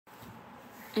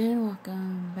And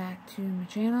welcome back to my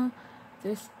channel.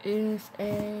 This is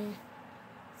a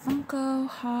Funko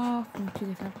haul from two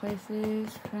different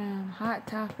places, from Hot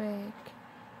Topic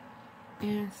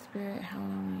and Spirit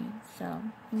Halloween. So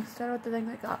let's start with the things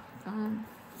I got from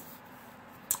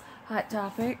Hot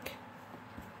Topic.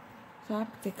 So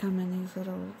they come in these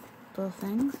little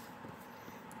things.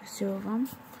 There's two of them.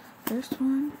 First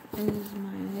one is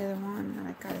mine. The other one that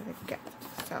I got as a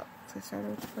gift. So I started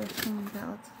with the first one.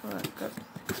 Let's look up.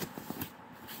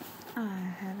 I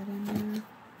have it in there.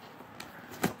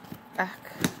 Back.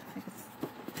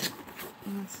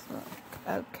 Let's look.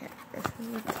 Okay, this is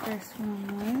what the first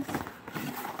one was.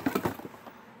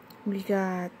 We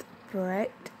got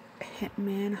Brett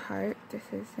Hitman Heart. This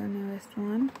is the newest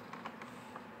one.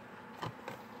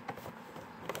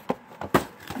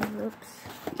 Oops.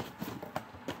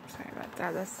 Sorry about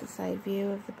that. That's the side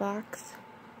view of the box.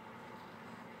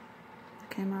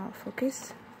 Camera out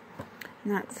focus.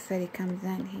 And that's the side he comes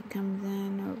in. He comes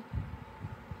in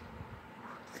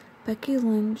Becky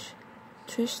Lynch,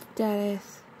 Trish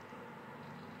Stratus,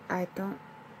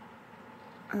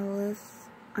 Alice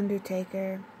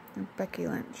Undertaker, and Becky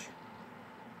Lynch.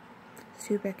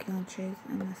 Two Becky Lynches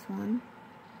in this one.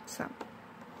 So.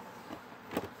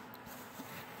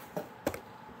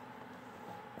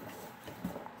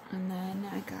 And then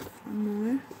I got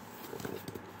one more.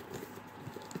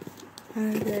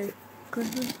 Okay,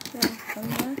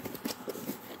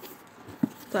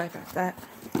 sorry about that.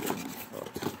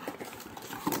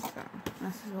 So,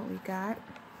 this is what we got.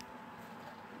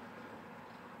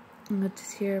 And with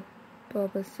this here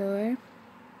Bulbasaur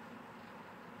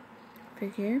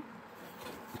figure.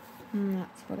 And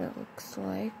that's what it looks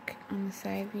like on the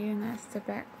side view, and that's the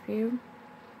back view.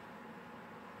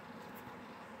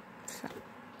 So,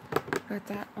 got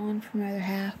that one from my other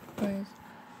half for his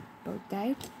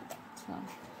birthday. So,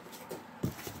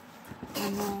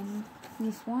 and then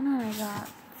this one I got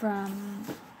from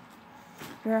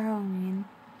Spirit Halloween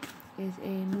is a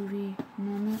movie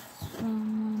moments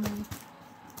from one of my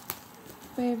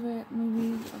favorite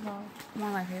movies of all, one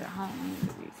of my favorite Halloween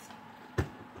movies.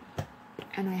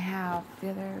 And I have the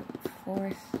other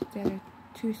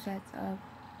two sets of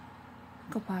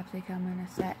Funko Pops. They come in a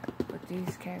set with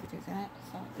these characters in it.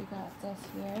 So we got this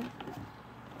here.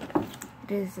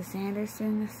 It is the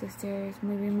Sanderson Sisters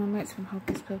movie moments from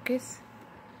Hocus Pocus.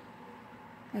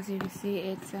 As you can see,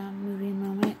 it's a movie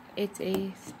moment. It's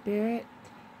a Spirit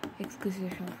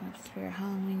exclusive from Spirit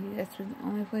Halloween. That's the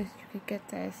only place you could get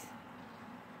this.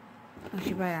 Unless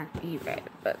you buy it on eBay,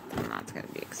 but that's going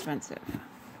to be expensive.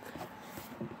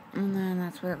 And then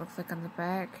that's what it looks like on the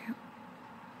back.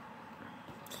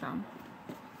 So.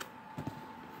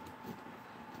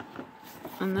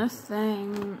 And this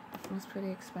thing was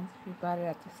pretty expensive. You bought it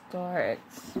at the store.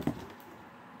 It's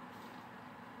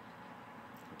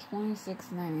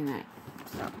 $26.99.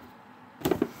 So,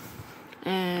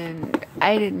 and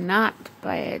I did not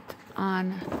buy it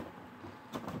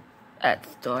at the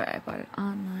store. I bought it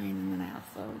online, and then I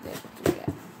also did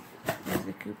use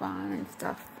the coupon and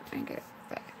stuff and get it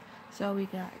there. So we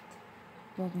got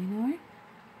Bulbasaur,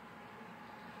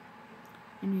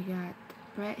 and we got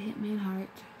Brett Hitman Heart.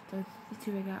 Those are the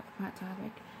two I got from Hot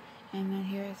Topic. And then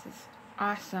here is this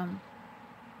awesome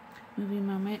movie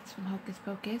moments from Hocus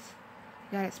Pocus.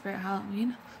 You got it Spirit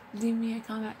Halloween. Leave me a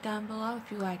comment down below if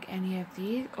you like any of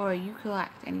these or you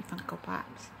collect any Funko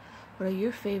Pops. What are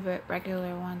your favorite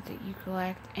regular ones that you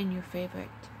collect and your favorite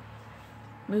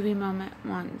movie moment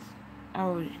ones?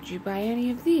 Or did you buy any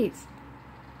of these?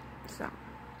 So,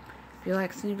 if you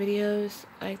like some videos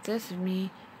like this of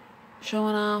me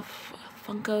showing off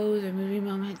Funkos or movie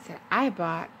moments that I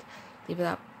bought, leave it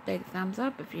a big thumbs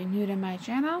up. If you're new to my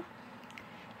channel,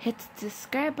 hit the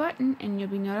subscribe button and you'll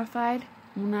be notified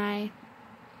when I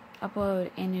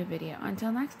upload a new video.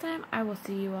 Until next time, I will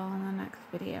see you all in the next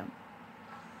video.